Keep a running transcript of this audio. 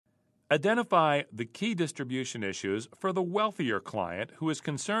Identify the key distribution issues for the wealthier client who is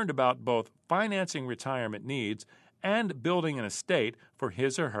concerned about both financing retirement needs and building an estate for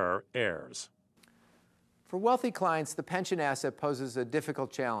his or her heirs. For wealthy clients, the pension asset poses a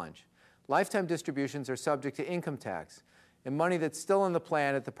difficult challenge. Lifetime distributions are subject to income tax, and money that's still in the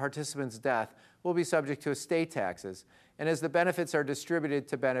plan at the participant's death will be subject to estate taxes, and as the benefits are distributed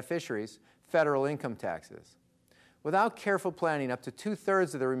to beneficiaries, federal income taxes. Without careful planning, up to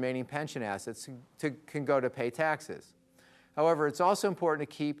 2/3 of the remaining pension assets can go to pay taxes. However, it's also important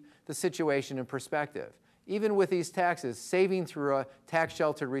to keep the situation in perspective. Even with these taxes, saving through a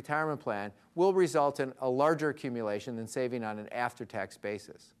tax-sheltered retirement plan will result in a larger accumulation than saving on an after-tax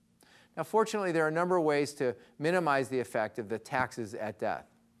basis. Now, fortunately, there are a number of ways to minimize the effect of the taxes at death.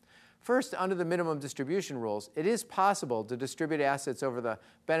 First, under the minimum distribution rules, it is possible to distribute assets over the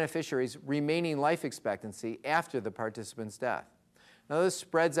beneficiary's remaining life expectancy after the participant's death. Now, this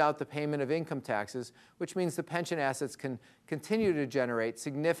spreads out the payment of income taxes, which means the pension assets can continue to generate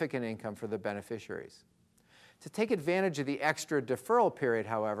significant income for the beneficiaries. To take advantage of the extra deferral period,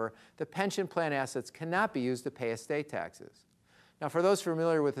 however, the pension plan assets cannot be used to pay estate taxes. Now, for those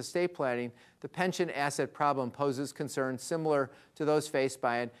familiar with estate planning, the pension asset problem poses concerns similar to those faced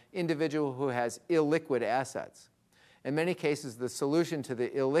by an individual who has illiquid assets. In many cases, the solution to the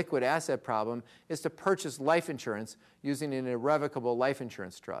illiquid asset problem is to purchase life insurance using an irrevocable life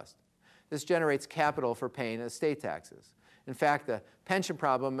insurance trust. This generates capital for paying estate taxes. In fact, the pension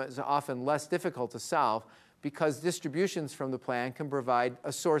problem is often less difficult to solve because distributions from the plan can provide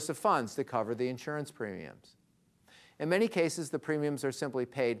a source of funds to cover the insurance premiums. In many cases, the premiums are simply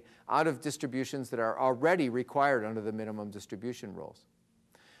paid out of distributions that are already required under the minimum distribution rules.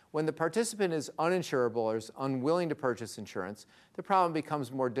 When the participant is uninsurable or is unwilling to purchase insurance, the problem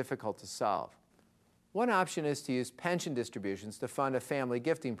becomes more difficult to solve. One option is to use pension distributions to fund a family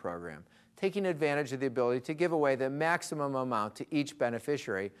gifting program, taking advantage of the ability to give away the maximum amount to each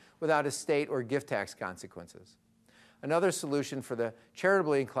beneficiary without estate or gift tax consequences. Another solution for the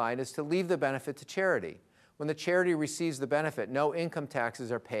charitably inclined is to leave the benefit to charity. When the charity receives the benefit, no income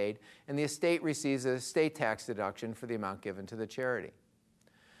taxes are paid, and the estate receives an estate tax deduction for the amount given to the charity.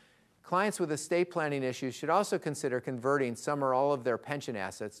 Clients with estate planning issues should also consider converting some or all of their pension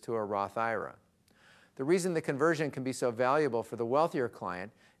assets to a Roth IRA. The reason the conversion can be so valuable for the wealthier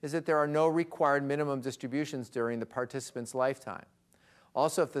client is that there are no required minimum distributions during the participant's lifetime.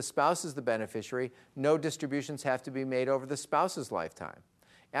 Also, if the spouse is the beneficiary, no distributions have to be made over the spouse's lifetime.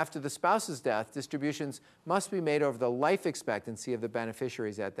 After the spouse's death, distributions must be made over the life expectancy of the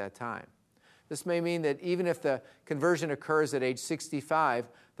beneficiaries at that time. This may mean that even if the conversion occurs at age 65,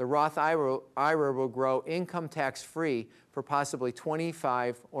 the Roth IRA will grow income tax-free for possibly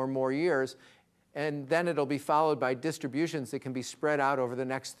 25 or more years, and then it'll be followed by distributions that can be spread out over the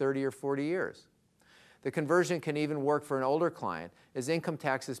next 30 or 40 years. The conversion can even work for an older client, as income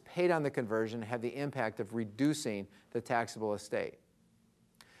taxes paid on the conversion have the impact of reducing the taxable estate.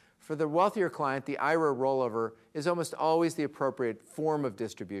 For the wealthier client, the IRA rollover is almost always the appropriate form of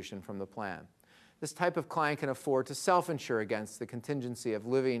distribution from the plan. This type of client can afford to self-insure against the contingency of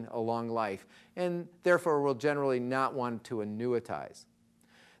living a long life, and therefore will generally not want to annuitize.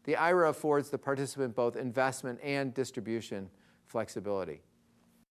 The IRA affords the participant both investment and distribution flexibility.